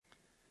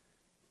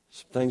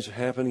Some things are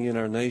happening in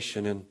our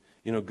nation. And,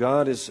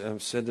 God is,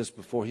 I've said this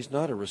before, He's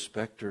not a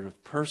respecter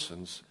of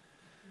persons,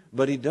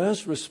 but He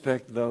does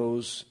respect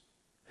those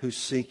who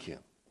seek Him.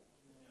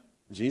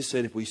 Jesus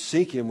said, if we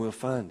seek Him, we'll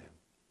find Him.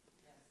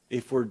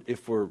 If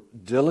we're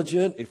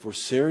diligent, if we're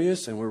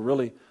serious, and we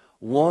really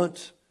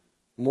want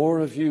more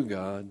of You,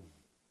 God,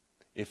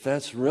 if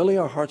that's really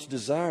our heart's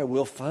desire,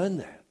 we'll find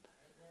that.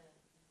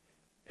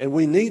 And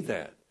we need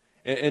that.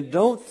 And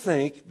don't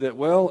think that,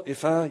 well,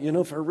 if I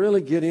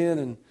really get in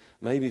and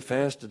maybe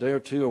fast a day or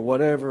two or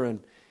whatever, and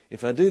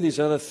if I do these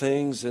other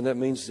things, then that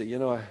means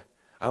that,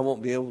 I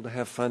won't be able to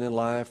have fun in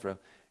life, or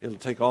it'll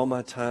take all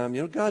my time.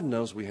 God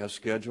knows we have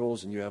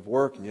schedules, and you have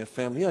work, and you have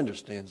family. He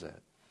understands that.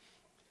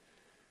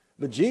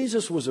 But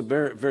Jesus was a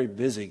very, very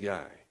busy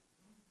guy,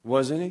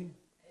 wasn't he?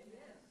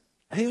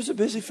 Amen. He was a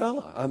busy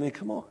fellow. I mean,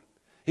 come on.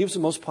 He was the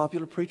most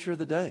popular preacher of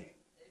the day.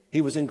 He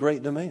was in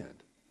great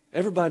demand.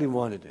 Everybody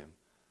wanted him.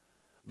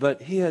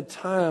 But he had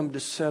time to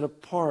set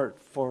apart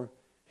for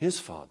his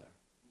Father.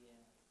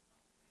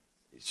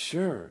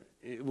 Sure,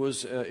 it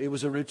was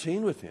a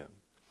routine with him.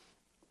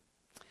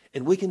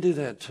 And we can do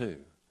that too.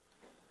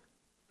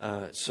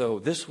 So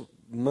this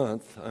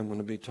month, I'm going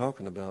to be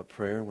talking about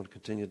prayer. I'm going to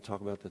continue to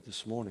talk about that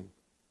this morning.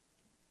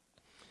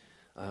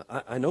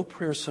 I know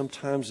prayer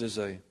sometimes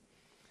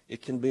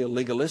it can be a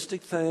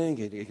legalistic thing.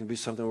 It can be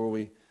something where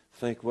we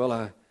think,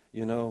 well,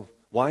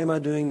 why am I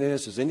doing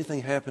this? Is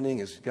anything happening?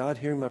 Is God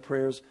hearing my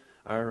prayers?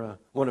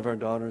 One of our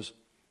daughters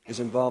is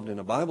involved in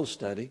a Bible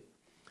study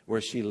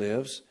where she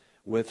lives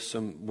with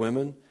some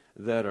women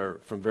that are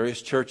from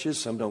various churches.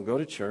 Some don't go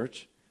to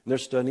church. And they're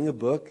studying a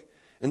book.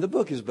 And the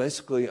book is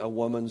basically a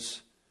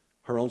woman's,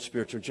 her own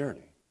spiritual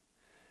journey.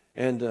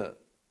 And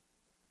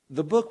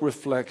the book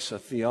reflects a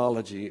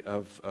theology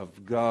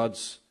of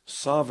God's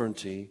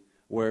sovereignty,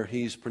 where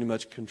He's pretty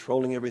much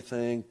controlling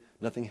everything.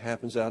 Nothing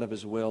happens out of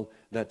His will,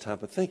 that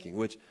type of thinking,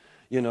 which,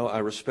 I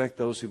respect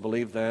those who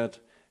believe that.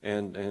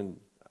 And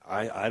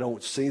I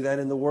don't see that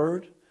in the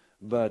Word,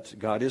 but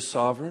God is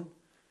sovereign.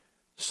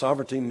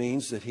 Sovereignty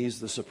means that He's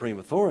the supreme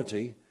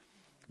authority,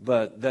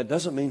 but that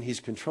doesn't mean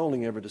He's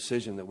controlling every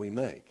decision that we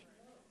make.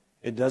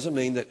 It doesn't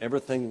mean that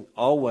everything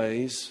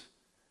always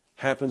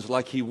happens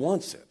like He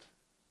wants it.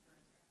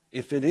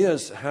 If it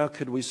is, how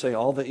could we say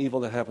all the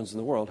evil that happens in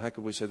the world, how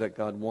could we say that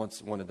God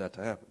wanted that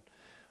to happen?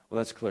 Well,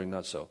 that's clearly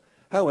not so.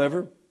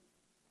 However,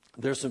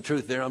 there's some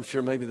truth there, I'm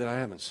sure, maybe that I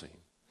haven't seen.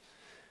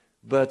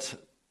 But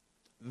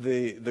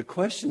the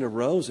question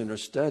arose in her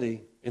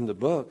study in the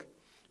book.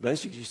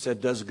 Basically, she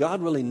said, does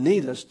God really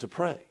need us to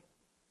pray?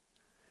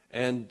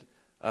 And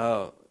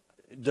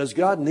does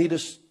God need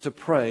us to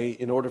pray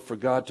in order for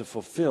God to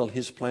fulfill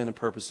His plan and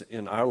purpose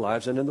in our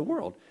lives and in the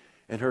world?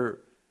 And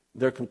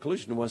their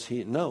conclusion was,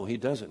 no, He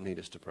doesn't need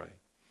us to pray.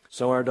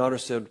 So our daughter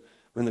said,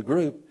 in the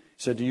group,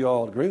 said, do you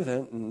all agree with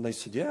that? And they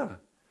said, yeah.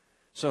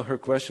 So her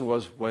question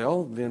was,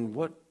 well, then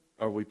what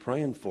are we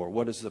praying for?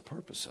 What is the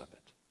purpose of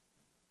it?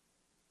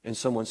 And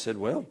someone said,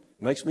 well,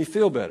 it makes me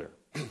feel better.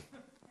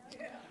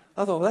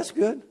 I thought, well, that's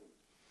good.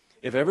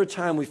 If every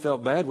time we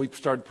felt bad, we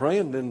started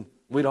praying, then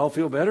we'd all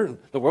feel better and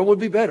the world would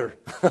be better.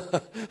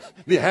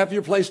 Be a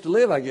happier place to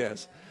live, I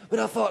guess. But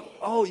I thought,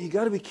 oh, you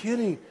got to be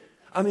kidding.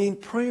 I mean,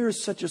 prayer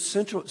is such a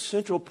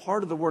central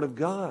part of the Word of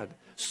God.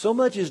 So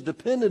much is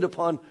dependent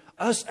upon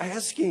us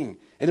asking.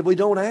 And if we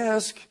don't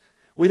ask,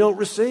 we don't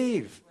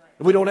receive.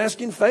 If we don't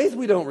ask in faith,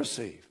 we don't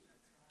receive.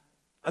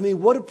 I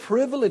mean, what a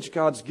privilege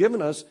God's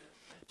given us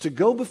to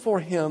go before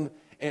Him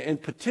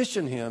and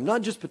petition Him.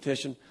 Not just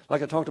petition,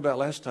 like I talked about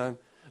last time,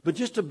 but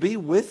just to be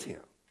with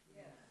Him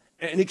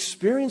and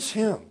experience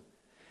Him.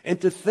 And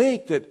to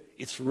think that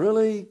it's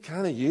really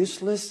kind of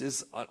useless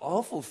is an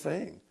awful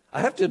thing.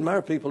 I have to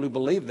admire people who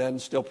believe that and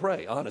still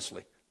pray,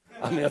 honestly.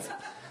 I mean,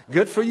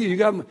 good for you.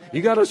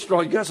 You got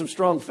some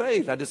strong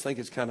faith. I just think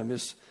it's kind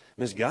of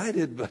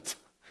misguided. But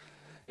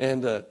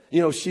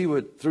she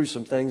threw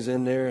some things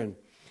in there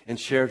and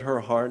shared her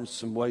heart in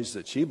some ways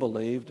that she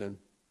believed. And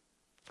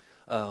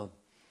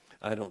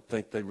I don't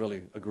think they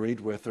really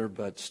agreed with her,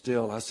 but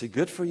still, I say,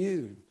 good for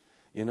you.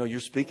 You're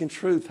speaking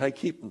truth. Hey,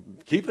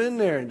 keep in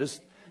there and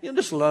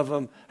just love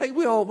them. Hey,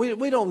 we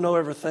don't know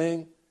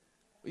everything.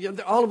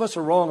 All of us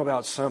are wrong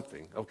about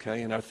something,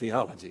 okay, in our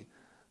theology.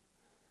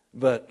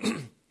 But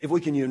if we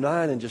can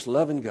unite in just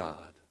loving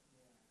God,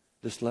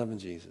 just loving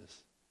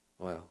Jesus,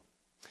 well,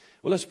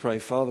 let's pray.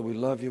 Father, we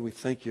love You. We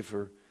thank You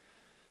for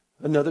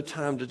another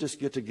time to just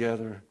get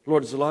together.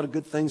 Lord, there's a lot of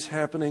good things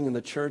happening in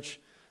the church,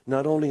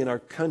 not only in our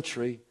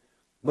country,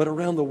 but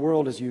around the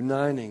world is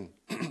uniting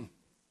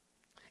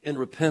in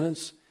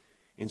repentance,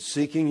 in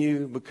seeking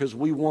You, because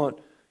we want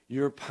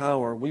Your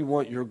power. We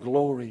want Your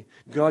glory.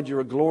 God, You're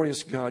a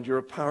glorious God. You're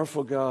a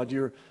powerful God.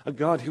 You're a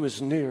God who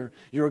is near.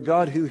 You're a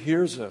God who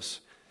hears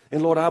us.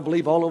 And Lord, I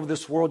believe all over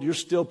this world, You're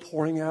still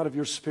pouring out of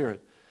Your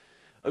Spirit.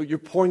 You're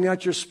pouring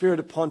out Your Spirit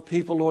upon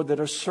people, Lord, that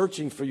are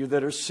searching for You,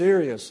 that are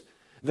serious,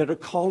 that are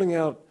calling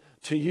out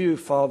to You,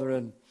 Father,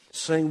 and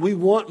saying, we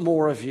want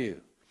more of You.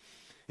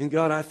 And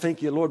God, I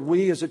thank You, Lord,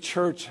 we as a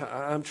church,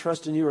 I'm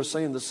trusting You, are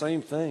saying the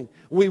same thing.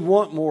 We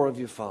want more of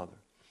You, Father.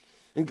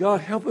 And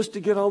God, help us to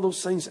get all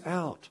those things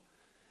out.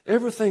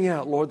 Everything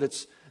out, Lord,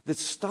 that's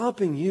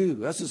stopping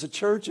you, us as a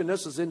church and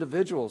us as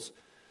individuals.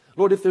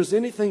 Lord, if there's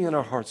anything in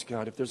our hearts,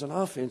 God, if there's an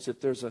offense, if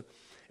there's an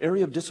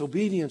area of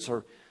disobedience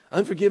or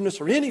unforgiveness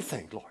or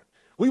anything, Lord,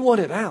 we want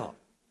it out.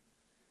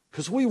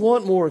 Because we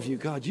want more of you,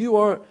 God. You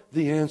are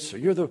the answer.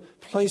 You're the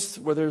place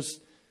where there's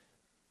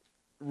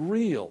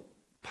real,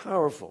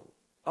 powerful,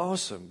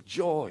 awesome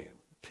joy and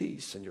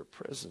peace in your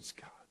presence,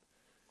 God.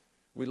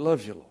 We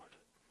love you, Lord.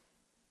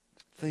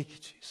 Thank you,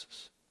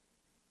 Jesus.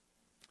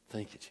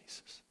 Thank you,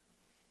 Jesus.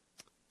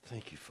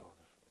 Thank you, Father.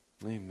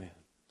 Amen.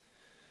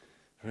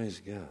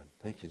 Praise God.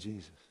 Thank you,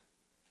 Jesus.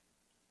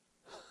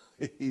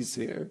 He's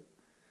here.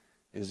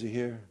 Is he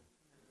here?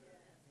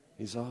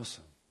 He's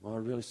awesome. Well, I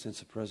really sense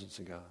the presence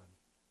of God.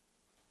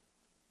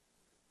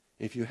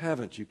 If you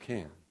haven't, you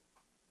can.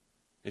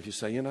 If you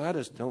say, I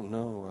just don't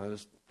know. I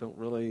just don't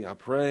really, I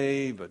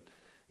pray, but,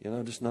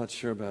 I'm just not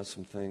sure about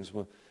some things.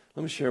 Well,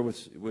 let me share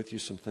with you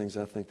some things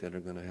I think that are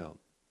going to help.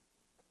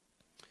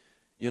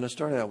 I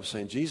started out with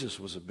saying Jesus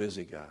was a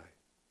busy guy,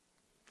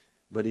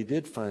 but he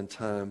did find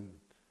time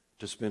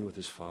to spend with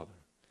his Father.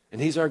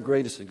 And he's our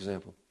greatest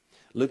example.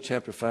 Luke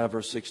chapter 5,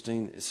 verse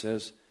 16, it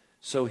says,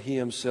 so he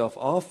himself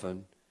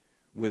often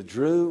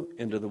withdrew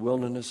into the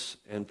wilderness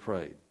and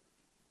prayed.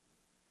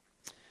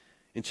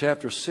 In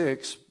chapter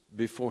 6,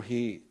 before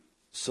he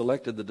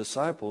selected the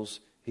disciples,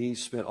 he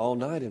spent all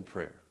night in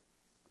prayer.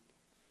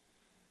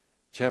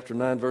 Chapter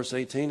 9, verse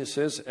 18, it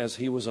says, as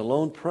he was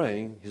alone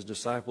praying, his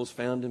disciples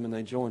found him and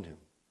they joined him.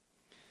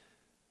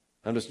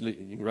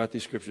 You can write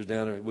these scriptures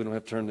down, or we don't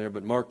have to turn there,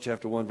 but Mark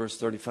chapter 1, verse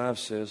 35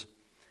 says,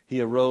 he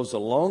arose a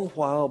long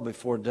while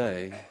before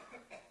day,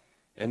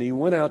 and he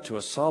went out to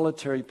a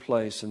solitary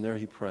place, and there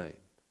he prayed.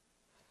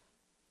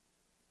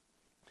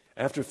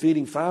 After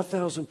feeding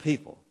 5,000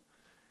 people,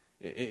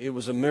 it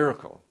was a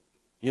miracle.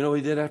 You know what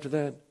he did after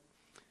that?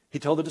 He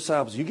told the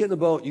disciples, you get in the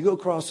boat, you go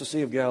across the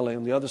Sea of Galilee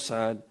on the other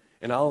side,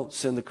 and I'll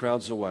send the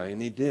crowds away.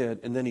 And he did.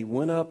 And then he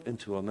went up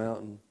into a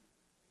mountain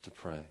to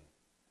pray.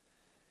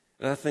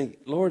 And I think,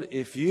 Lord,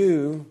 if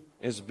you,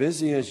 as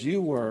busy as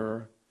you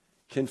were,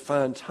 can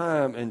find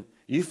time, and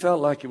you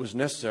felt like it was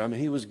necessary. I mean,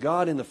 he was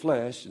God in the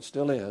flesh and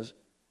still is.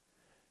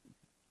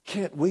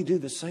 Can't we do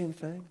the same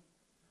thing?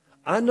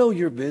 I know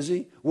you're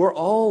busy. We're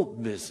all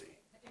busy,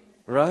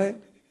 right?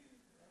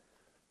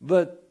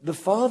 But the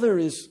Father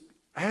is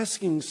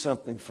asking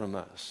something from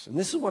us. And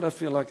this is what I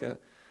feel like the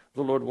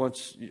Lord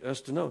wants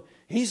us to know.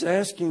 He's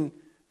asking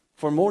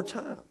for more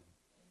time.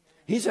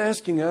 He's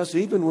asking us,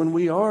 even when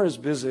we are as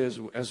busy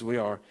as we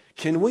are,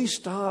 can we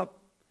stop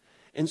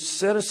and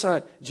set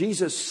aside?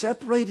 Jesus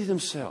separated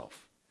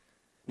himself.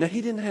 Now,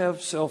 he didn't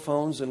have cell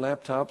phones and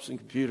laptops and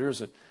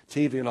computers and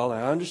TV and all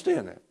that. I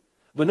understand that.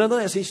 But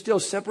nonetheless, he still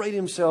separated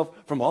himself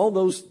from all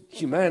those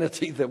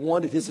humanity that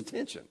wanted his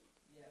attention.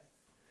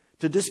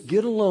 To just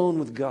get alone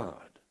with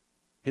God,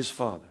 his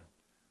Father.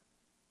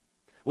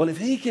 Well, if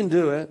he can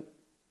do it,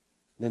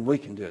 then we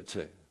can do it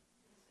too.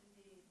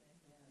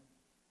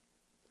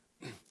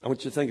 I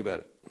want you to think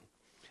about it.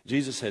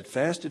 Jesus had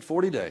fasted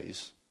 40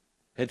 days,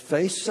 had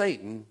faced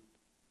Satan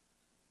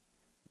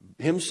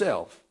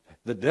himself,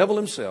 the devil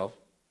himself.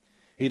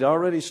 He'd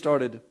already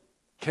started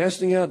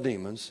casting out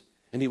demons,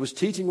 and he was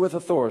teaching with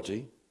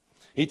authority.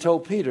 He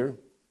told Peter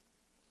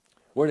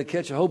where to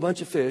catch a whole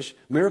bunch of fish.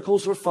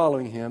 Miracles were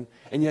following him.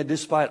 And yet,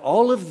 despite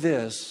all of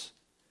this,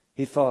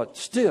 he thought,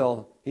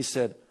 still, he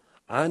said,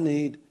 I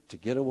need to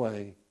get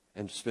away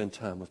and spend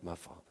time with my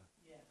Father.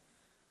 Yeah.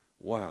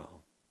 Wow.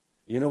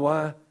 You know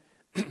why?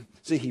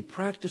 See, he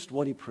practiced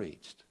what he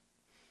preached.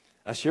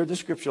 I shared the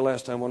scripture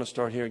last time. I want to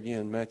start here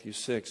again. Matthew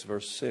 6,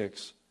 verse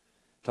 6,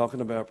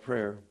 talking about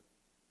prayer.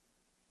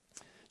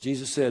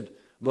 Jesus said,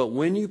 but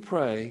when you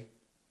pray,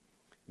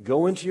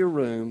 go into your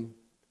room,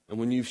 and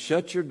when you've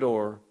shut your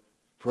door,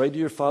 pray to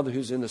your Father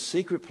who's in the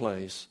secret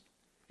place,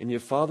 and your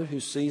Father who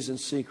sees in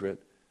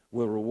secret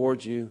will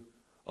reward you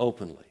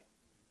openly.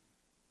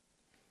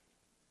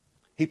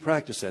 He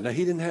practiced that. Now,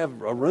 he didn't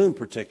have a room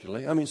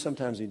particularly. I mean,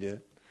 sometimes he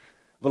did.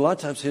 But a lot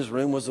of times his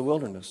room was the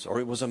wilderness or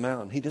it was a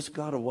mountain. He just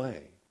got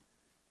away.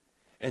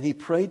 And he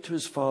prayed to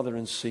his Father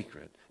in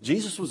secret.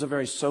 Jesus was a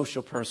very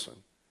social person.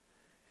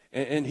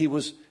 And he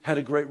had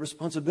a great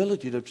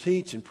responsibility to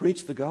teach and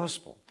preach the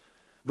gospel.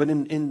 But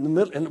in the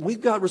middle, and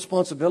we've got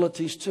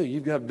responsibilities too.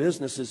 You've got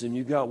businesses and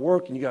you've got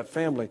work and you've got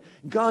family.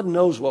 God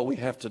knows what we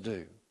have to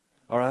do.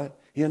 All right?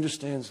 He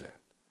understands that.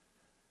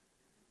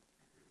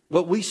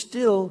 But we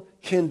still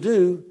can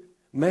do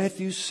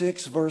Matthew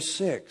 6, verse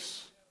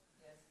 6.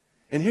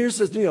 And here's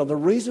the deal. The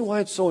reason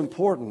why it's so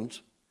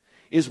important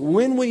is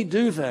when we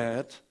do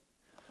that,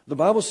 the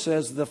Bible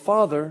says the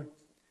Father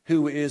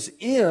who is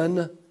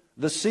in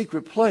the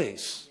secret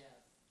place,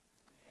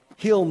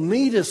 He'll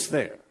meet us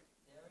there.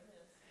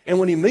 And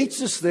when He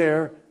meets us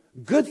there,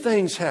 good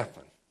things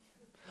happen.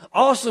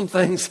 Awesome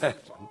things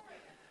happen.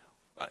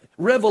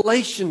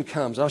 Revelation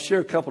comes. I'll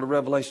share a couple of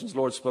revelations the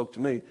Lord spoke to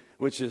me,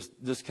 which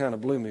just kind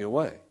of blew me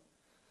away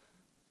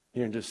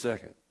here in just a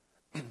second.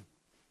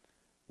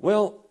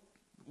 Well,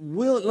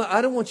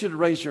 I don't want you to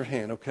raise your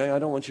hand, okay? I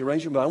don't want you to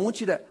raise your hand,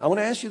 but I want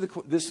to ask you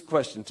this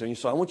question to you,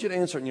 so I want you to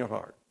answer it in your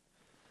heart.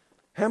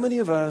 How many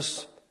of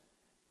us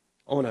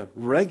on a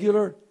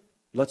regular,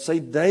 let's say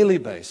daily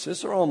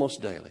basis or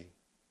almost daily,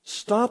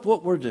 stop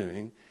what we're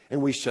doing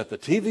and we shut the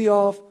TV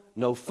off,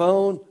 no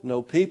phone,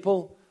 no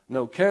people,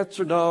 no cats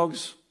or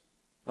dogs?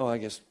 Oh, I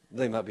guess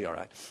they might be all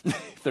right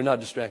if they're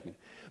not distracting.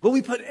 But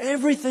we put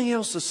everything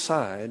else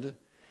aside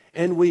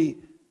and we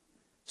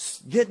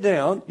get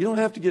down. You don't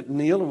have to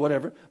kneel or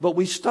whatever, but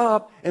we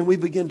stop and we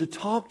begin to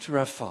talk to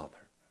our Father.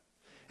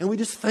 And we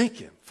just thank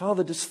Him.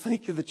 Father, just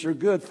thank you that you're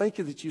good. Thank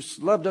you that you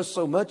loved us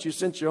so much you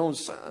sent your own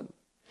Son.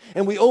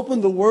 And we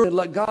open the Word and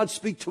let God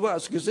speak to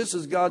us, because this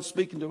is God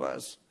speaking to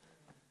us.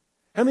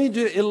 How many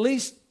do at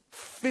least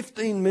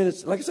 15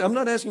 minutes? Like I said, I'm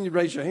not asking you to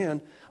raise your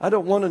hand. I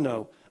don't want to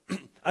know.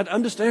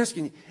 I'm just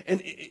asking you.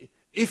 And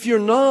if you're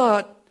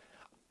not,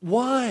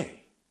 why?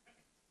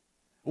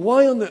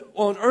 Why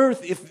on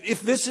earth,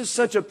 if this is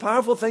such a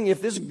powerful thing,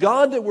 if this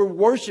God that we're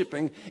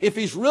worshiping, if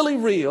He's really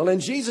real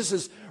and Jesus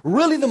is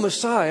really the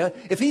Messiah,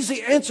 if He's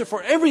the answer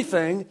for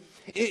everything,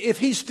 if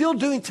He's still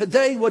doing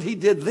today what He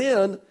did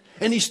then,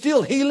 and He's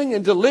still healing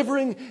and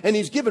delivering, and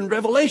He's giving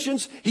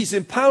revelations, He's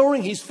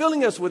empowering, He's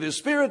filling us with His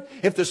Spirit.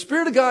 If the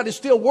Spirit of God is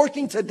still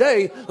working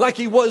today like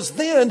He was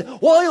then,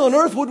 why on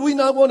earth would we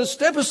not want to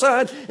step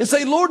aside and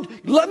say, Lord,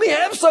 let me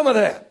have some of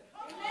that?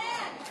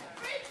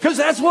 Because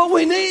that's what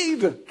we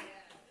need.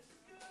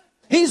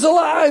 He's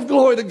alive,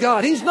 glory to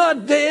God. He's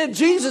not dead.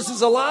 Jesus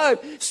is alive,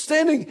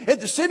 sitting at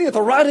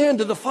the right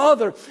hand of the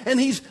Father, and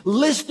He's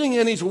listening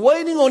and He's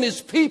waiting on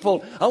His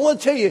people. I want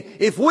to tell you,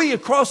 if we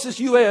across this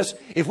U.S.,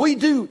 if we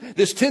do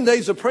this 10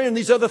 days of prayer and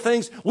these other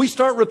things, we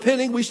start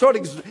repenting, we start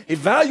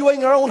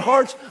evaluating our own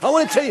hearts, I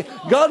want to tell you,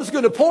 God is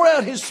going to pour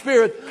out His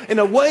Spirit in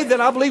a way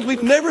that I believe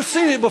we've never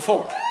seen it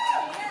before.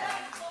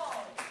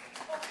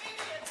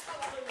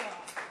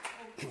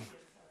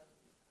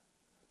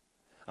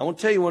 I want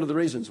to tell you one of the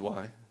reasons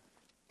why.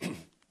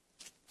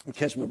 I'm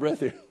catching my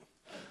breath here.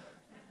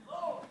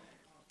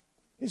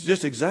 It's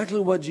just exactly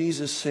what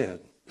Jesus said.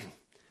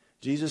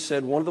 Jesus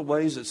said one of the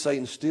ways that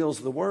Satan steals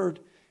the word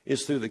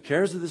is through the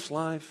cares of this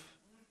life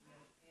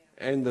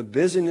and the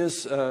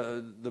busyness,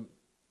 the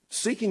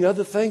seeking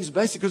other things,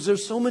 basically, because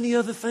there's so many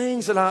other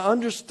things, and I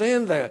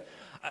understand that.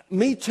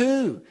 Me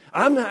too.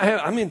 I'm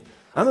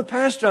a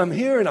pastor. I'm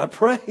here and I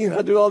pray and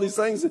I do all these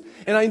things,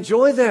 and I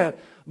enjoy that.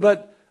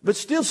 But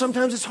still,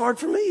 sometimes it's hard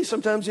for me.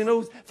 Sometimes,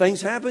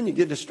 things happen, you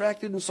get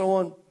distracted and so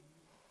on.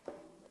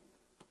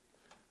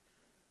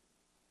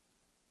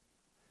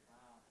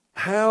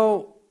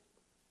 How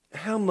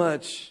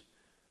much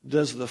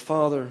does the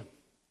Father,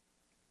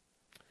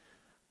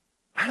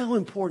 how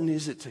important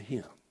is it to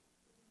Him?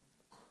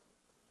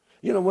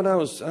 When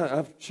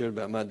I've shared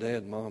about my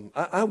dad and mom.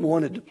 I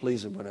wanted to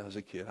please them when I was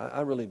a kid.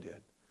 I really did.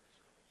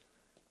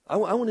 I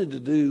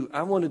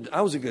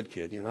was a good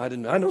kid. I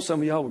know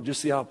some of y'all were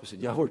just the opposite.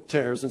 Y'all were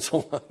terrorists and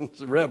so on,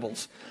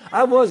 rebels.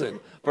 I wasn't.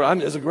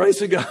 There's a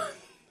grace of God.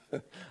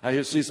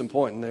 I see some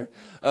pointing there.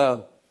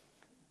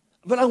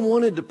 But I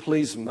wanted to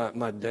please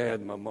my dad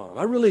and my mom.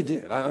 I really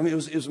did. It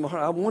was my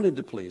heart. I wanted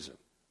to please them.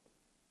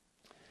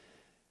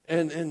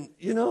 And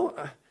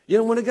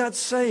when I got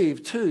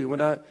saved too,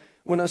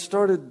 when I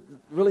started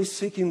really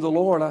seeking the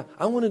Lord,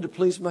 I wanted to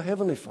please my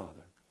Heavenly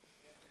Father.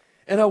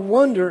 And I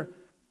wonder,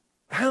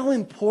 how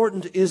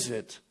important is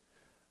it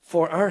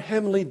for our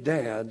Heavenly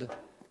Dad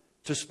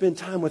to spend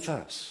time with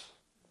us?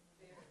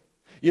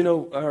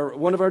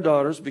 One of our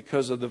daughters,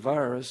 because of the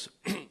virus,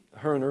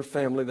 her and her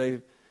family,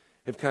 they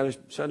have kind of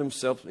shut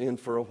themselves in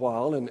for a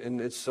while, and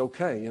it's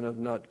okay.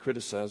 I'm not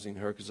criticizing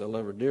her because I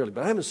love her dearly.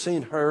 But I haven't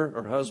seen her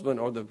or husband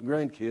or the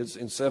grandkids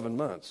in 7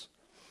 months.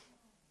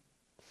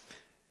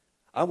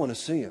 I want to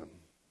see them.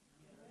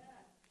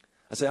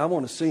 I say, I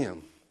want to see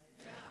them.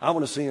 I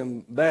want to see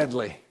them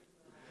badly.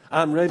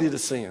 I'm ready to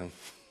see him.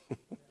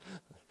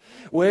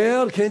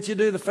 Well, can't you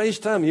do the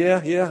FaceTime?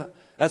 Yeah,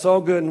 that's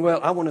all good and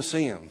well. I want to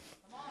see him.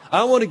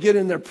 I want to get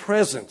in their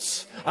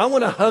presence. I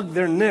want to hug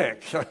their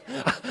neck.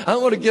 I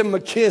want to give them a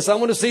kiss. I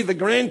want to see the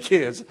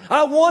grandkids.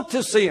 I want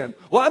to see them.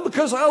 Why?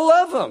 Because I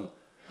love them.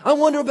 I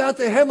wonder about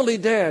the Heavenly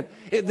Dad.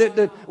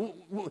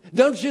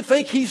 Don't you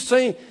think He's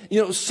saying,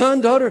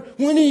 son, daughter,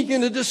 when are you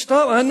going to just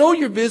stop? I know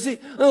you're busy.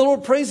 Oh,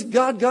 Lord, praise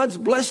God. God's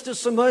blessed us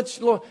so much.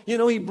 Lord,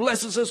 He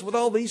blesses us with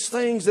all these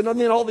things. And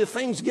all the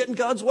things get in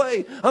God's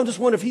way. I'm just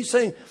wondering if He's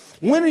saying,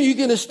 when are you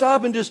going to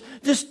stop and just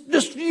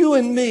you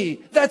and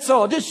me? That's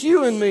all. Just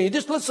you and me.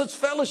 Just let's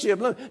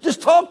fellowship.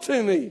 Just talk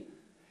to me. You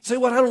say,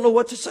 well, I don't know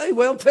what to say.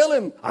 Well, tell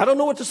Him. I don't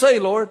know what to say,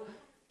 Lord.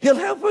 He'll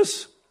help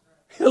us.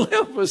 He'll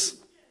help us.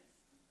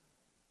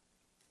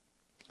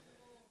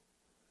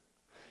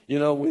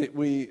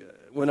 We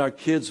when our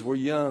kids were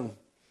young,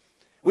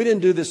 we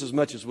didn't do this as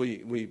much as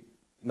we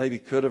maybe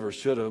could have or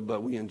should have,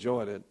 but we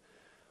enjoyed it.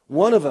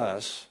 One of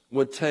us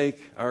would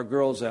take our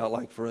girls out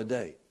like for a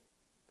date.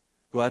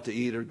 Go out to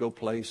eat or go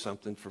play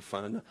something for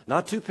fun.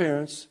 Not two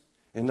parents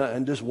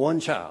and just one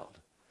child.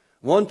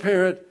 One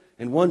parent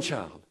and one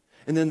child.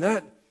 And then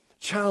that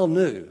child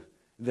knew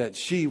that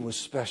she was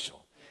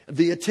special.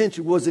 the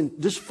attention wasn't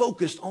just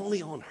focused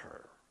only on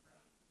her.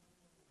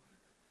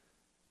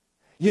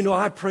 You know,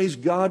 I praise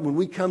God when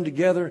we come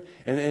together,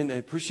 and I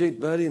appreciate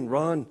Buddy and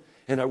Ron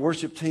and our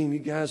worship team. You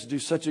guys do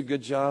such a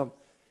good job.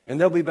 And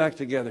they'll be back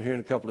together here in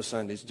a couple of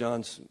Sundays.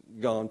 John's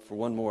gone for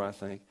one more, I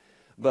think.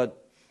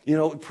 But, you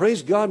know,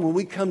 praise God when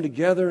we come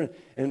together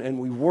and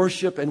we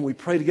worship and we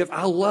pray together.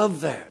 I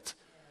love that.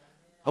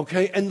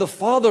 Okay? And the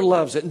Father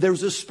loves it. And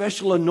there's a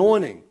special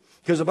anointing.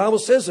 Because the Bible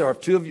says there are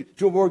two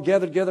or more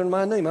gathered together in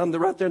my name. I'm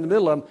right there in the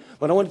middle of them.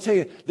 But I want to tell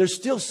you, there's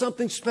still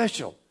something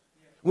special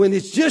when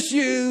it's just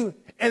you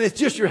and it's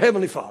just your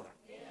Heavenly Father.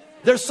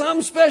 There's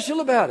something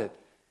special about it.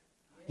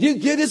 You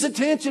get His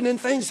attention and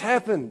things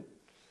happen.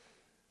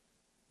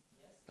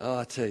 Oh,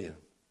 I tell you.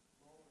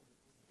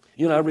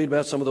 You know, I read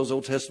about some of those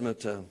Old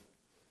Testament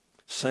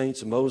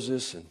saints,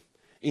 Moses and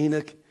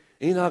Enoch.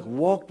 Enoch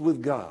walked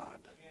with God.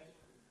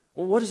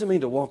 Well, what does it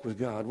mean to walk with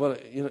God? Well,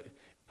 you know,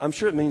 I'm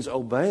sure it means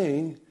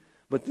obeying.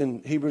 But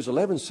then Hebrews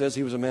 11 says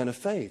he was a man of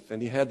faith,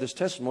 and he had this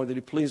testimony that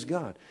he pleased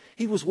God.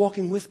 He was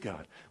walking with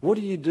God. What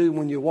do you do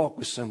when you walk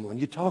with someone?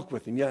 You talk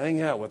with him, you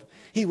hang out with him.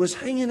 He was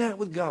hanging out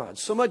with God,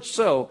 so much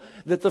so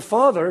that the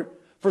Father,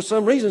 for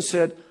some reason,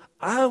 said,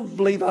 I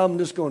believe I'm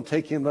just going to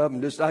take him up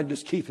and I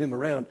just keep him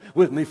around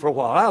with me for a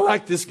while. I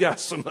like this guy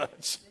so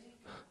much.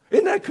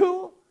 Isn't that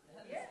cool?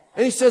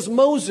 And he says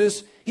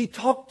Moses,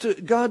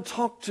 God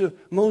talked to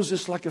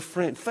Moses like a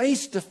friend,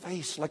 face to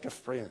face like a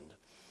friend.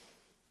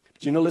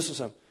 But you know, listen to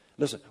something.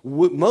 Listen,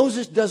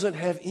 Moses doesn't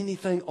have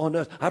anything on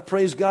us. I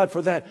praise God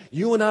for that.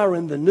 You and I are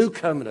in the new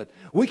covenant.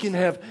 We can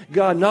have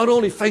God not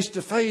only face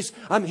to face,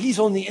 He's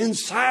on the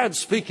inside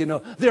speaking.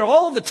 There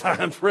all the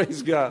time,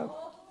 praise God.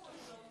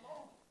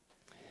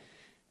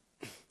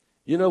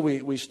 You know,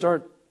 we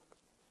start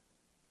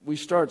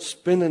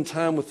spending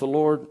time with the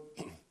Lord.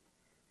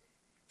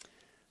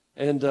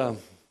 And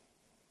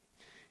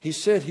He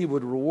said He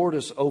would reward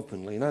us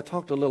openly. And I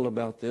talked a little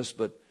about this,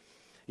 but,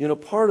 you know,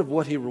 part of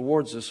what He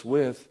rewards us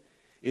with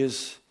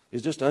is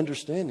just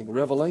understanding,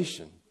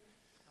 revelation.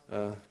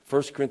 1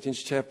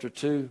 Corinthians chapter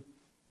 2.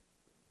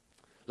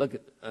 Look,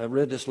 I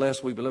read this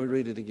last week, but let me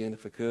read it again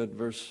if I could.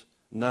 Verse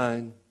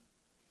 9.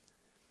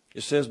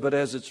 It says, but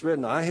as it's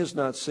written, eye has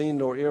not seen,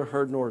 nor ear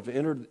heard, nor have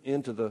entered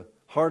into the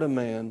heart of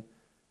man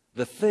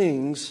the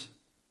things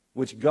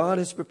which God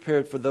has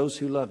prepared for those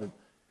who love Him.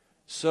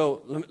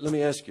 So let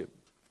me ask you,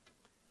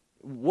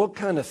 what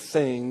kind of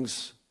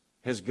things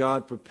has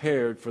God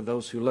prepared for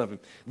those who love Him?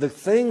 The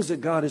things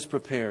that God has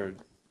prepared,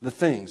 the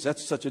things,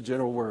 that's such a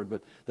general word,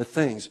 but the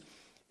things,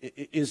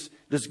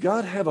 does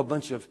God have a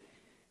bunch of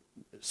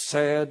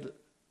sad,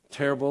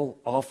 terrible,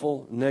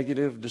 awful,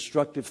 negative,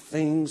 destructive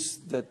things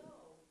that,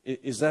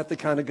 is that the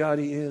kind of God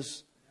He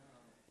is?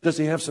 Does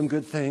He have some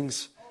good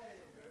things?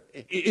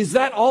 Is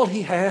that all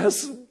He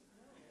has?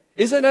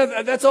 Isn't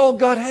that's all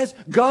God has?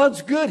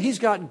 God's good. He's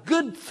got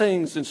good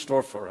things in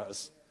store for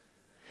us.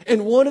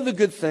 And one of the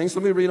good things,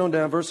 let me read on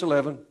down, verse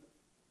 11.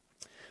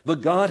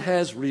 But God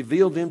has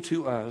revealed them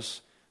to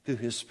us through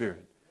His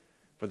Spirit.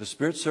 For the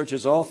Spirit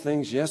searches all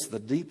things, yes, the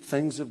deep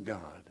things of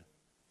God.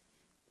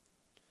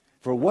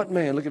 For what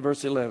man, look at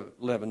verse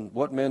 11,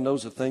 what man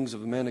knows the things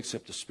of a man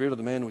except the Spirit of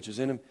the man which is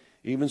in him?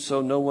 Even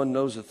so, no one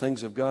knows the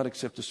things of God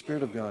except the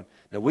Spirit of God.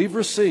 Now, we've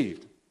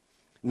received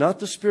not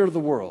the spirit of the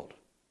world.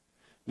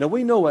 Now,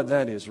 we know what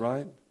that is,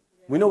 right?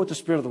 We know what the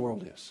spirit of the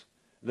world is.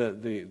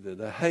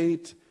 The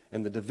hate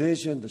and the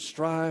division, the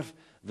strife,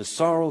 the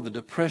sorrow, the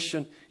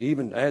depression,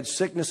 even add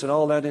sickness and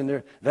all that in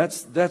there.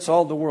 That's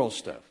all the world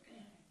stuff.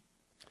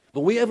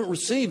 But we haven't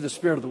received the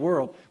spirit of the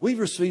world. We've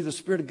received the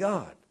Spirit of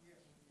God,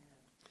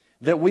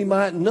 that we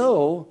might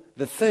know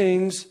the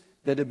things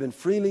that have been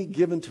freely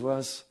given to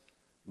us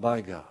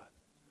by God.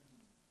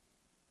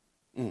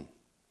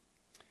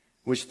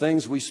 Which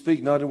things we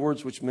speak not in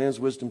words which man's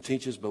wisdom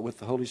teaches, but with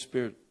the Holy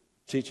Spirit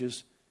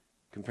teaches,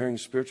 comparing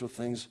spiritual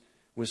things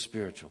with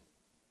spiritual.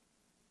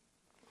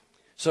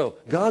 So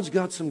God's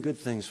got some good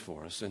things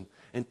for us,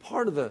 and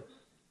part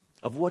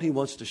of what He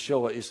wants to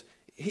show us is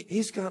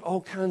He's got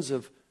all kinds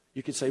of,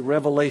 you could say,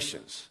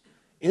 revelations,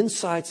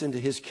 insights into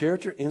His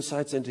character,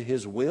 insights into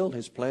His will,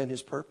 His plan,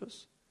 His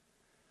purpose.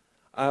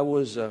 I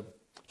was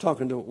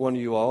talking to one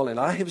of you all, and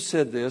I have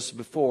said this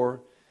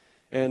before,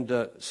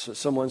 and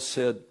someone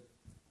said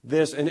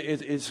this, and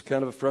it's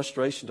kind of a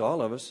frustration to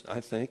all of us,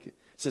 I think. It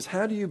says,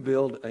 how do you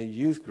build a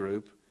youth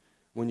group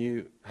when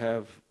you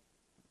have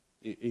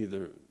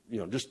either,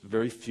 just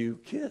very few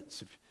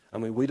kids? I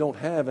mean, we don't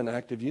have an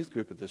active youth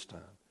group at this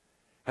time.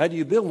 How do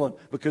you build one?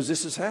 Because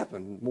this has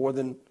happened more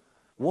than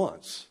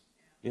once.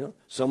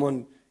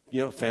 Someone,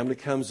 family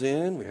comes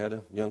in. We had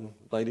a young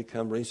lady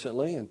come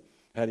recently and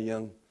had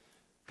a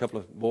couple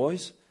of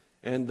boys.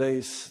 And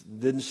they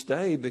didn't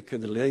stay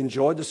because they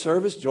enjoyed the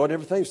service, enjoyed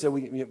everything. So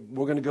we're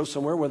going to go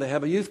somewhere where they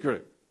have a youth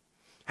group.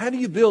 How do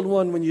you build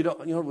one when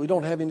we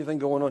don't have anything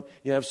going on?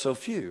 You have so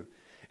few.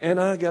 And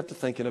I got to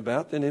thinking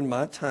about that in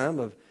my time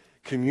of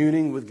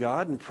communing with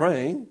God and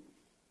praying,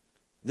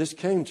 this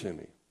came to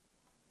me.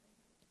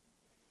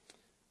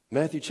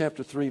 Matthew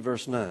chapter 3,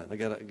 verse 9. You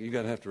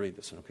got to have to read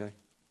this, okay?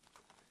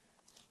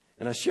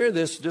 And I share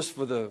this just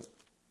for the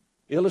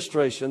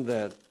illustration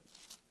that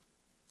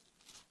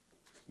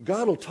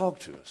God will talk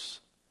to us.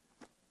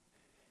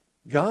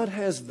 God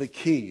has the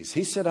keys.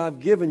 He said, I've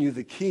given you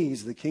the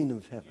keys of the kingdom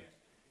of heaven.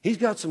 He's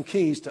got some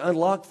keys to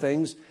unlock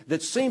things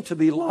that seem to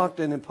be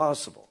locked and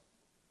impossible.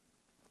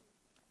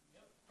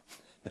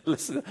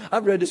 Listen,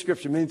 I've read this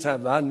scripture many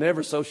times, but I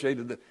never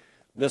associated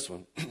this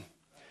one.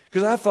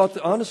 Because I thought,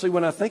 that, honestly,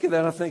 when I think of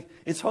that, I think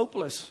it's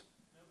hopeless.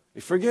 You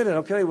forget it.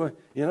 Okay, well,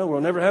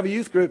 we'll never have a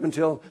youth group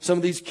until some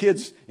of these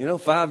kids,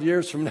 5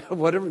 years from now,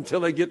 whatever, until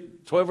they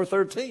get 12 or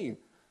 13.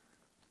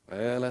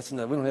 Well, that's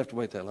enough. We don't have to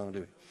wait that long, do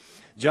we?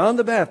 John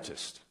the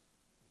Baptist.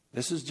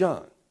 This is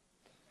John.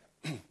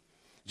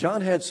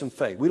 John had some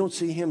faith. We don't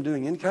see him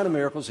doing any kind of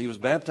miracles. He was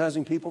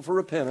baptizing people for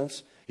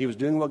repentance. He was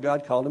doing what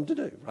God called him to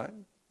do, right?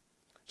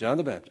 John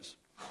the Baptist.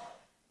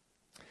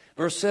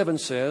 Verse 7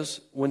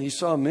 says, when he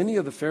saw many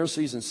of the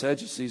Pharisees and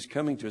Sadducees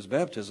coming to his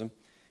baptism,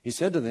 he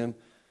said to them,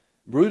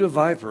 brood of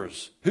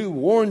vipers, who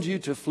warned you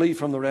to flee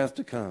from the wrath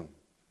to come?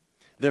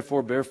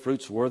 Therefore bear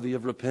fruits worthy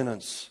of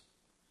repentance.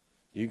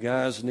 You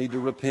guys need to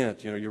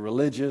repent. You're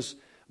religious,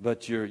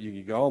 but you're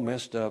all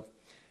messed up.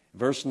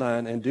 Verse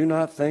 9, and do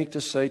not think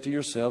to say to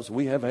yourselves,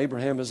 we have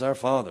Abraham as our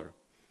father.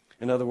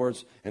 In other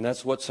words, and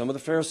that's what some of the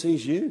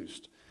Pharisees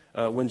used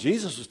when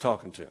Jesus was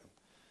talking to him.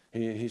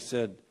 He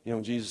said,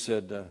 Jesus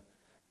said,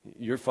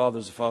 your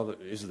father's the father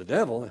is the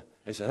devil.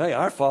 They said, hey,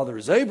 our father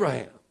is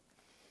Abraham.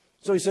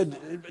 So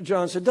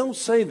John said, don't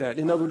say that.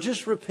 In other words,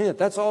 just repent.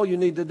 That's all you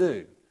need to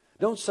do.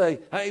 Don't say,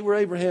 hey, we're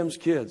Abraham's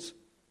kids.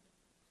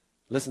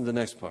 Listen to the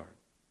next part.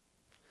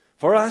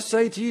 For I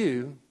say to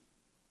you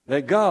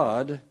that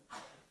God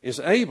is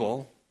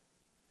able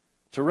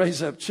to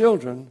raise up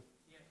children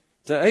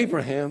to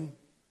Abraham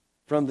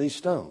from these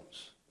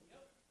stones.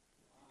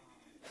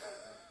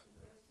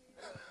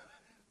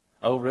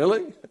 Oh,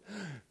 really?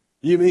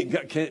 You mean,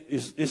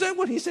 is that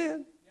what he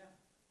said?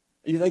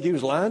 You think he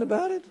was lying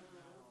about it?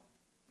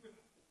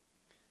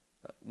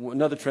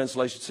 Another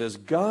translation says,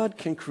 God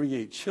can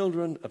create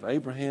children of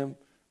Abraham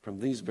from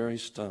these very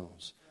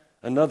stones.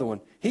 Another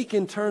one, he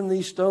can turn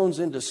these stones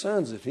into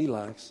sons if he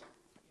likes.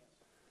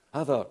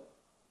 I thought,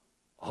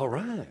 all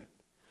right.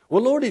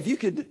 Well, Lord, if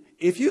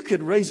you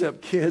could raise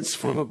up kids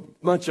from a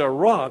bunch of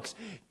rocks,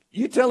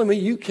 you telling me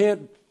you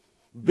can't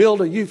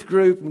build a youth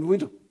group and we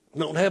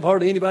don't have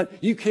hardly anybody?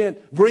 You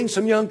can't bring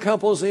some young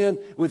couples in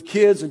with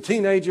kids and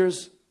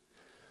teenagers?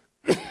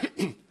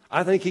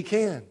 I think he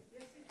can.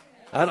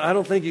 I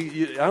don't think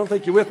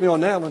you're with me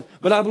on that one,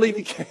 but I believe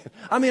he can.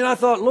 I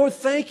thought, Lord,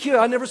 thank you.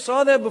 I never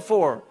saw that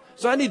before.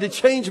 So I need to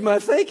change my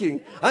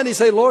thinking. I need to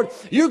say, Lord,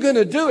 you're going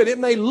to do it. It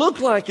may look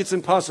like it's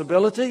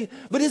impossibility,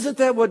 but isn't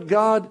that what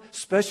God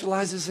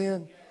specializes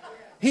in?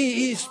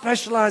 He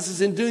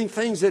specializes in doing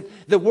things that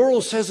the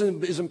world says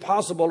is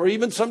impossible, or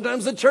even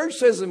sometimes the church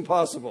says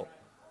impossible.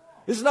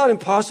 It's not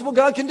impossible.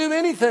 God can do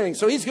anything.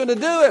 So he's going to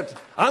do it.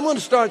 I'm going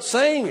to start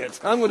saying it.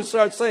 I'm going to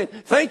start saying,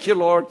 thank you,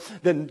 Lord.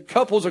 Then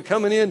couples are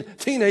coming in,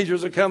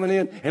 teenagers are coming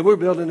in, and we're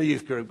building a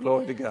youth group.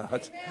 Glory to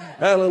God.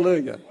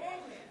 Hallelujah.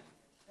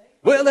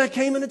 Well, that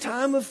came in a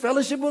time of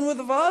fellowship with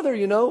the Father,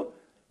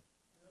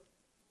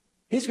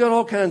 He's got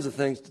all kinds of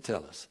things to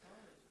tell us.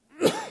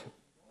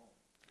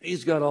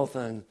 He's got all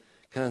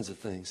kinds of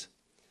things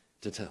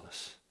to tell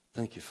us.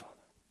 Thank you, Father.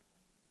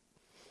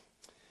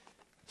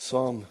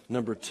 Psalm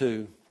number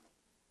 2.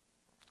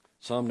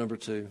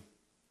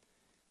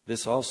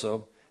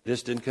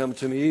 This didn't come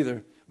to me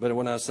either, but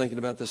when I was thinking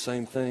about the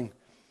same thing,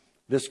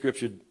 this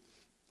scripture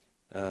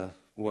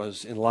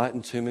was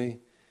enlightened to me.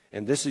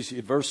 And this is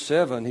verse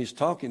 7. He's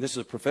talking. This is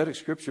a prophetic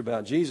scripture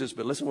about Jesus,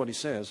 but listen to what he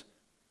says.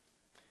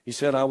 He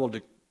said, I will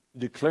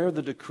declare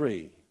the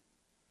decree.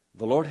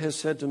 The Lord has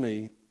said to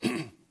me,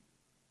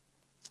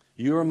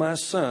 you are my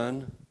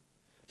son.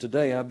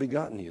 Today I've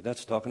begotten you.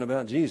 That's talking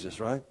about Jesus,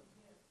 right?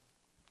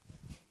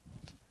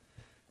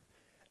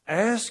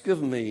 Ask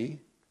of me,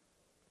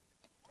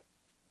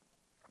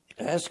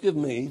 and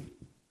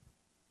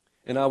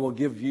I will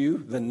give you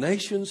the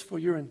nations for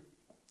your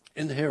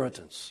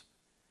inheritance,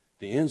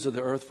 the ends of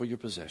the earth for your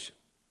possession.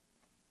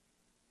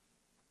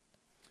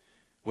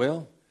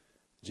 Well,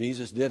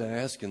 Jesus did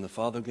ask, and the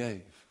Father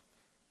gave.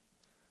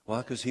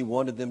 Why? Because he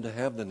wanted them to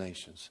have the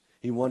nations.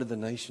 He wanted the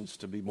nations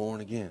to be born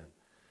again,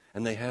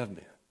 and they have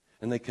been,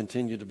 and they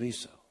continue to be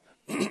so.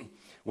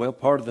 Well,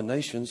 part of the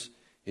nations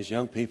is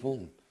young people,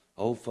 and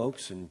old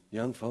folks and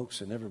young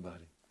folks and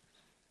everybody.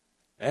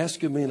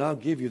 Ask of me and I'll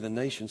give you the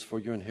nations for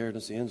your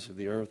inheritance, the ends of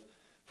the earth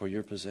for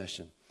your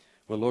possession.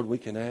 Well, Lord, we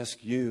can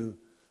ask you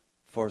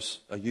for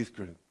a youth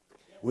group.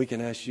 We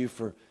can ask you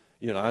for,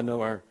 I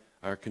know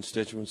our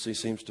constituency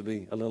seems to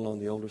be a little on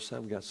the older side.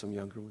 We've got some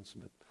younger ones,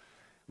 but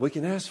we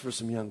can ask for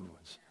some younger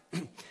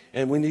ones.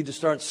 And we need to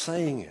start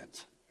saying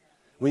it.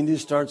 We need to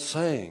start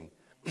saying,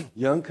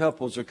 young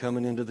couples are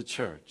coming into the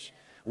church.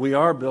 We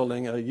are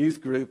building, a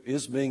youth group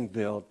is being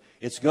built.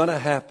 It's going to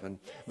happen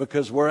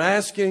because we're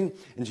asking.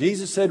 And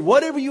Jesus said,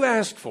 whatever you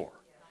ask for,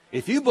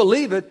 if you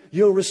believe it,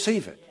 you'll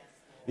receive it.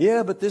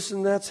 Yeah, but this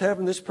and that's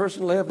happened. This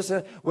person left.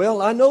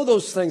 Well, I know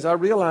those things. I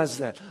realize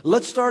that.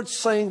 Let's start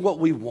saying what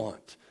we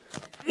want.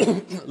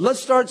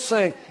 Let's start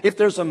saying, if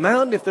there's a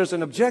mountain, if there's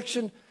an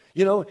objection,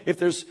 if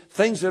there's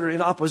things that are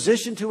in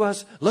opposition to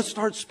us, let's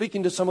start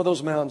speaking to some of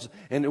those mountains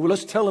and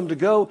let's tell them to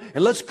go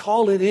and let's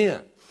call it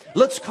in.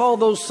 Let's call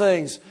those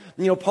things.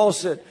 Paul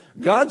said,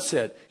 God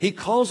said, He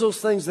calls those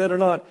things that are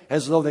not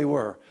as though they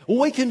were. Well,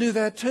 we can do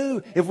that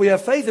too if we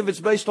have faith, if it's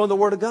based on the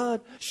Word of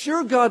God.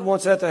 Sure, God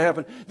wants that to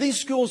happen. These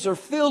schools are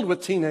filled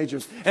with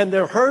teenagers and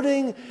they're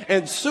hurting,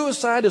 and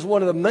suicide is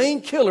one of the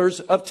main killers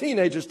of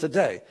teenagers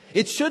today.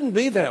 It shouldn't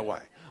be that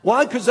way.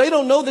 Why? Because they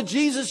don't know the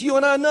Jesus you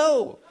and I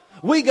know.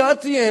 We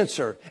got the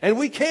answer and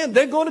we can.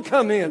 They're going to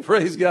come in.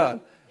 Praise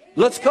God.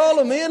 Let's call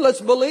them in.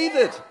 Let's believe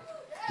it.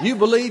 You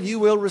believe, you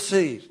will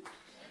receive.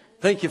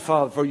 Thank you,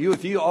 Father, for you.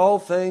 With you, all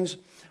things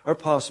are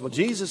possible.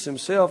 Jesus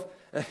Himself,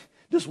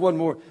 just one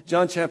more.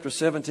 John chapter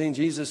 17,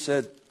 Jesus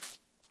said,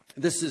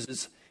 this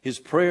is His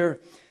prayer.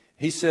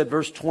 He said,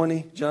 verse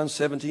 20, John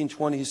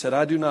 17:20, He said,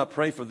 I do not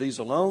pray for these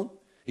alone.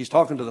 He's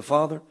talking to the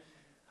Father.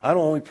 I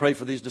don't only pray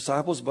for these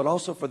disciples, but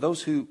also for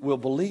those who will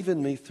believe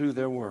in me through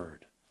their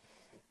word.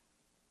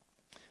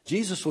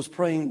 Jesus was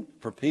praying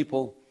for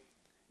people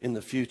in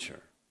the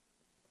future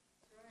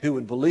who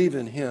would believe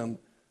in Him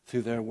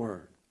through their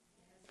word.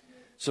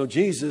 So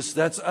Jesus,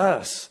 that's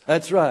us.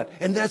 That's right.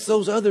 And that's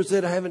those others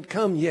that haven't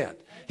come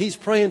yet. He's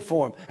praying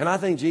for them. And I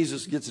think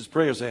Jesus gets His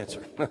prayers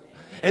answered.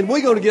 And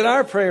we're going to get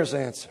our prayers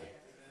answered.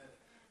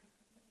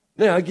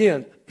 Now,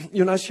 again,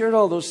 I shared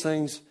all those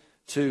things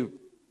to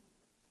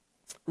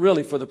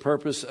really for the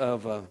purpose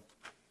of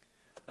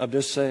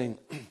just saying,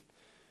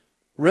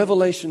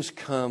 revelations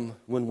come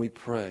when we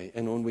pray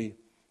and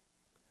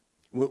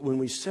when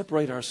we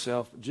separate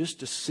ourselves just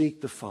to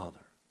seek the Father.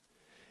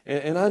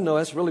 And I know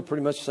that's really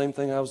pretty much the same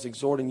thing I was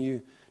exhorting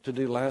you to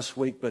do last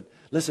week. But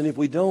listen, if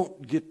we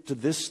don't get to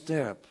this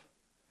step,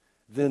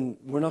 then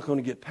we're not going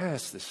to get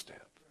past this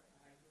step.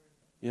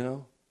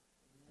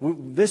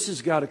 This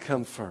has got to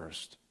come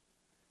first.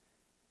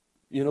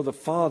 The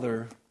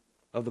father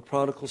of the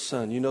prodigal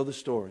son, you know the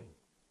story.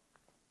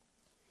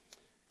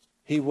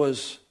 He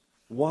was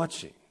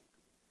watching.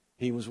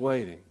 He was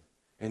waiting.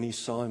 And he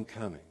saw him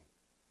coming.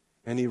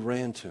 And he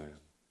ran to him.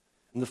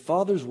 And the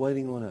Father's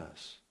waiting on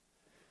us.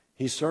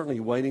 He's certainly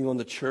waiting on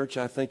the church,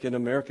 I think, in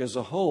America as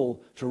a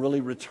whole to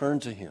really return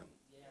to Him.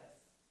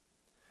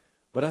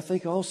 But I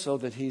think also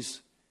that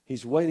He's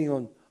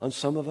waiting on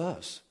some of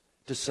us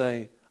to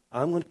say,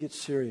 I'm going to get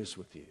serious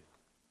with you.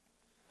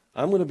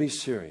 I'm going to be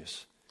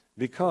serious.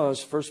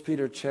 Because 1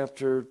 Peter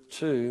chapter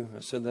 2,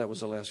 I said that was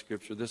the last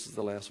scripture. This is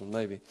the last one,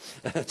 maybe.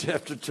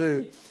 Chapter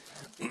 2.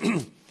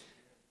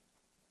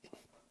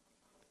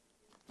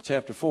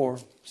 Chapter 4,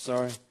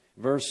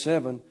 verse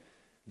 7.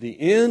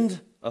 The end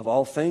of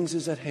all things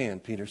is at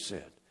hand, Peter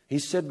said. He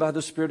said by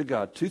the Spirit of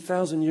God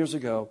 2,000 years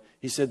ago,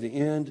 He said the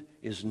end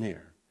is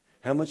near.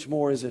 How much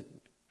more is it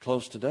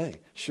close today?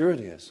 Sure it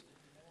is.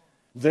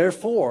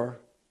 Therefore,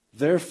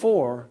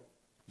 the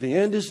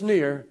end is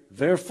near.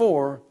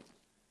 Therefore,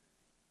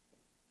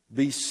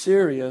 be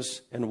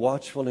serious and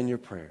watchful in your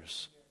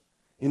prayers.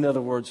 In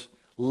other words,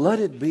 let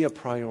it be a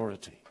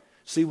priority.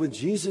 See, with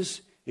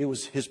Jesus, it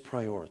was His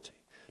priority.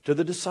 To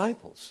the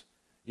disciples,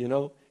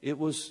 it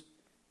was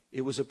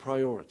a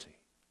priority.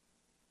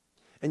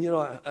 And,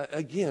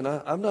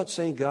 I'm not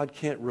saying God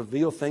can't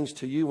reveal things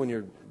to you when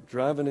you're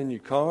driving in your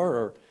car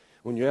or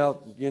when you're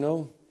out,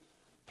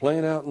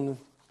 playing out in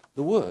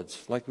the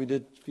woods like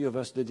a few of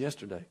us did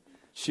yesterday,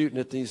 shooting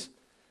at these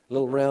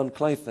little round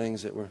clay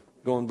things that were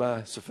going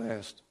by so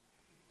fast.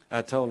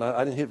 I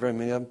didn't hit very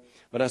many of them,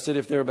 but I said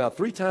if they're about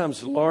 3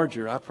 times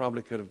larger, I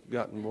probably could have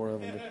gotten more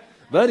of them.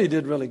 But he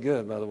did really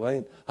good, by the way.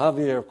 And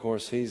Javier, of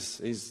course,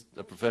 he's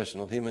a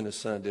professional. Him and his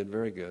son did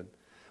very good.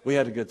 We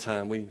had a good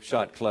time. We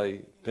shot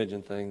clay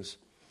pigeon things,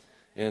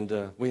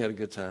 and we had a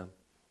good time.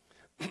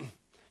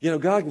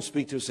 God can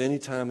speak to us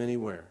anytime,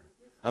 anywhere.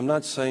 I'm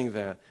not saying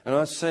that. I'm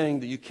not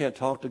saying that you can't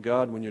talk to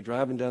God when you're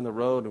driving down the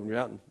road or when you're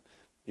out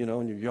in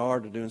your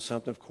yard or doing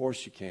something. Of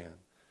course you can.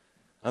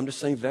 I'm just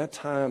saying that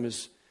time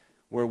is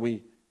where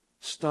we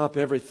stop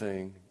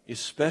everything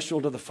is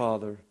special to the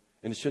Father,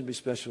 and it should be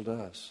special to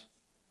us.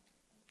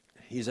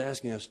 He's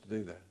asking us to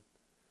do that.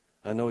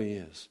 I know He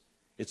is.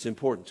 It's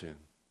important to Him.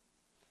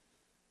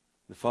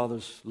 The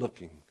Father's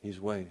looking. He's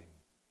waiting.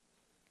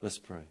 Let's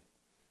pray.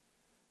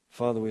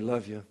 Father, we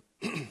love You.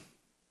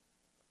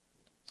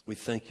 We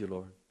thank You,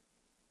 Lord.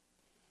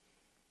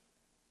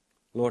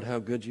 Lord, how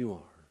good You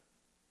are.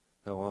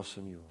 How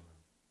awesome You are.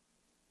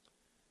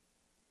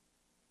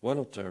 Why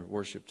don't our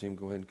worship team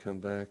go ahead and come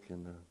back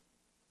and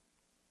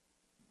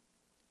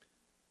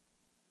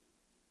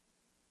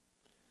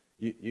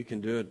you can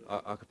do it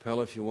a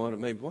cappella if you want it.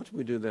 Maybe why don't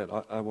we do that?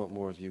 I want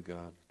more of You,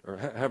 God. Or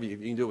however you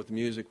can do it with the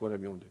music,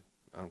 whatever you want to do.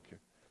 I don't care.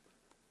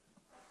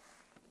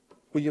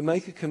 Will you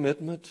make a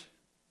commitment?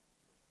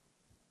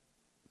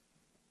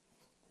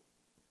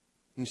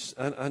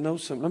 I know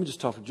let me just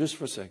talk just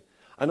for a second.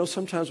 I know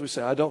sometimes we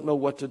say, I don't know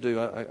what to do.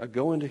 I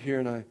go into here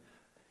and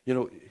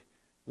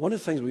one of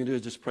the things we can do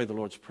is just pray the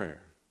Lord's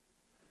Prayer.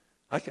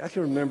 I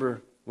can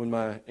remember when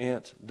my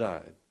aunt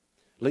died.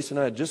 Lisa and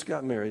I had just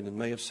got married in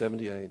May of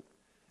 78,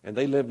 and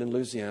they lived in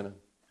Louisiana.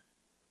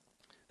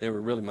 They were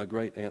really my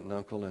great aunt and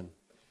uncle,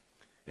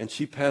 and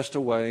she passed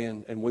away,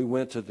 and we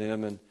went to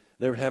them, and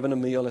they were having a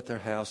meal at their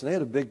house, and they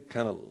had a big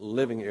kind of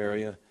living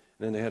area, and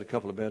then they had a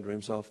couple of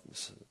bedrooms off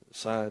the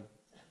side.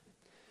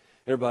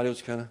 Everybody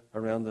was kind of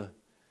around the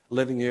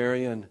living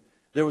area, and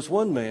there was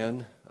one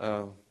man,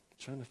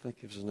 trying to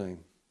think of his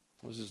name.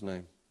 What was his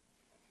name?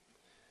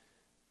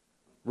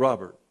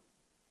 Robert.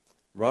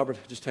 Robert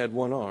just had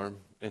one arm,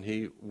 and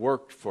he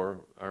worked for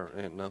our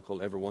aunt and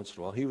uncle every once in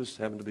a while. He was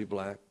having to be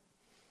black.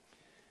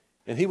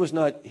 And he was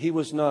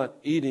not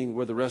eating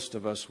where the rest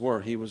of us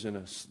were. He was in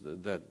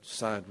that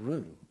side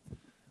room.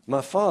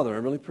 My father, I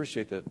really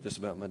appreciate this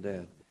about my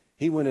dad.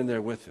 He went in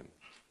there with him.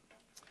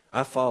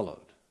 I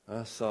followed.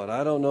 I saw it.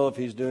 I don't know if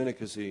he's doing it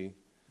because he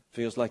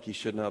feels like he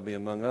should not be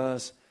among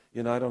us.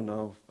 You know, I don't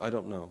know. I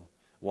don't know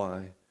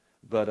why.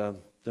 But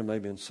there may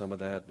have been some of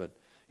that. But,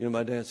 you know,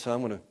 my dad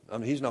said,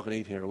 he's not going to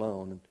eat here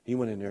alone. And he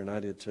went in there, and I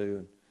did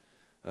too.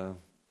 And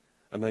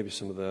maybe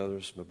some of the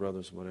others, my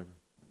brothers, whatever.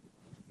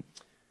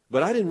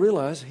 But I didn't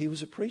realize he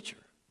was a preacher.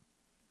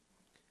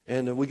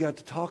 And we got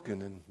to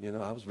talking, and, you know,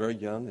 I was very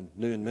young and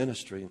new in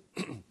ministry.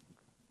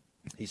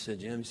 He said,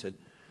 Jim,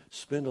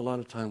 spend a lot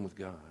of time with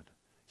God.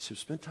 He said,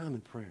 spend time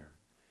in prayer.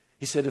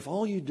 He said, if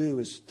all you do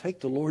is take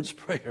the Lord's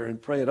Prayer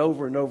and pray it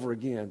over and over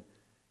again,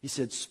 he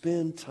said,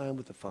 spend time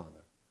with the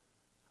Father.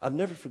 I've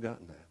never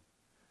forgotten that.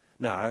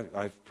 Now,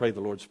 I've prayed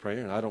the Lord's Prayer,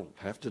 and I don't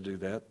have to do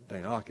that.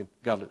 Now,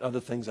 got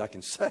other things I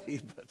can say.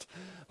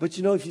 But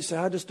you know, if you say,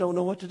 I just don't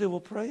know what to do, well,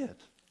 pray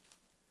it.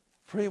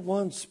 Pray it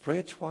once, pray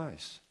it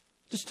twice.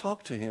 Just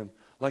talk to him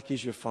like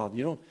he's your father.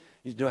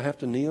 Do I have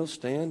to kneel,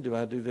 stand? Do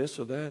I do this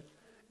or that?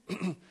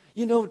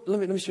 You know,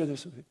 let me share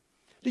this with you.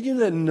 Did you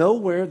know that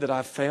nowhere that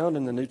I found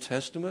in the New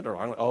Testament or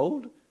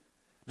Old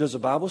does the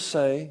Bible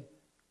say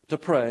to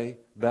pray,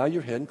 bow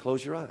your head and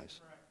close your eyes?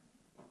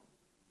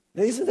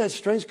 Now, isn't that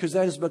strange? Because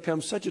that has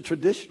become such a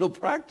traditional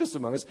practice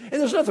among us.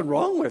 And there's nothing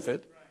wrong with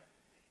it.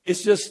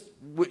 It's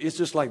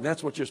just like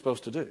that's what you're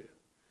supposed to do.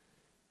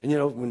 And, you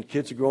know, when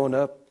kids are growing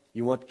up,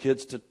 you want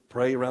kids to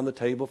pray around the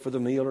table for the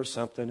meal or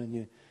something,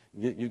 and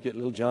you get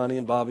little Johnny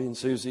and Bobby and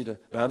Susie to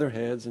bow their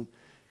heads and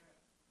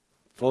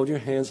fold your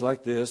hands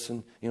like this,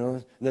 and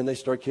and then they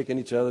start kicking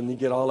each other, and you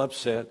get all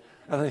upset.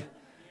 I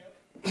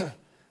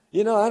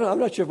think, I'm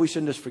not sure if we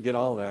shouldn't just forget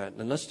all that,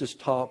 and let's just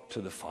talk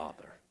to the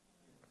Father.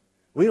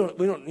 We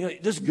don't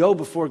just go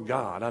before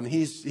God. I mean,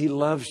 He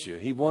loves you.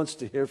 He wants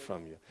to hear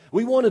from you.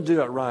 We want to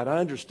do it right. I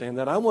understand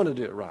that. I want to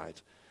do it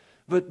right,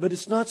 but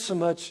it's not so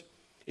much.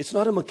 It's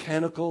not a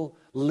mechanical,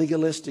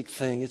 legalistic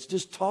thing. It's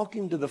just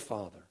talking to the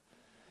Father.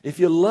 If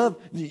you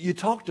love, you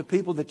talk to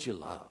people that you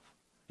love.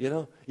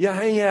 You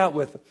hang out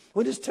with them.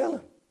 Well, just tell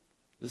them.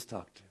 Just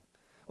talk to them.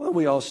 Why don't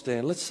we all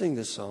stand? Let's sing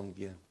this song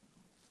again.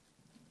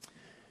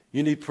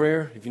 You need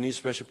prayer? If you need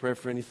special prayer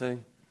for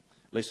anything,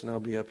 Lisa and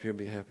I'll be up here and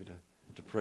be happy to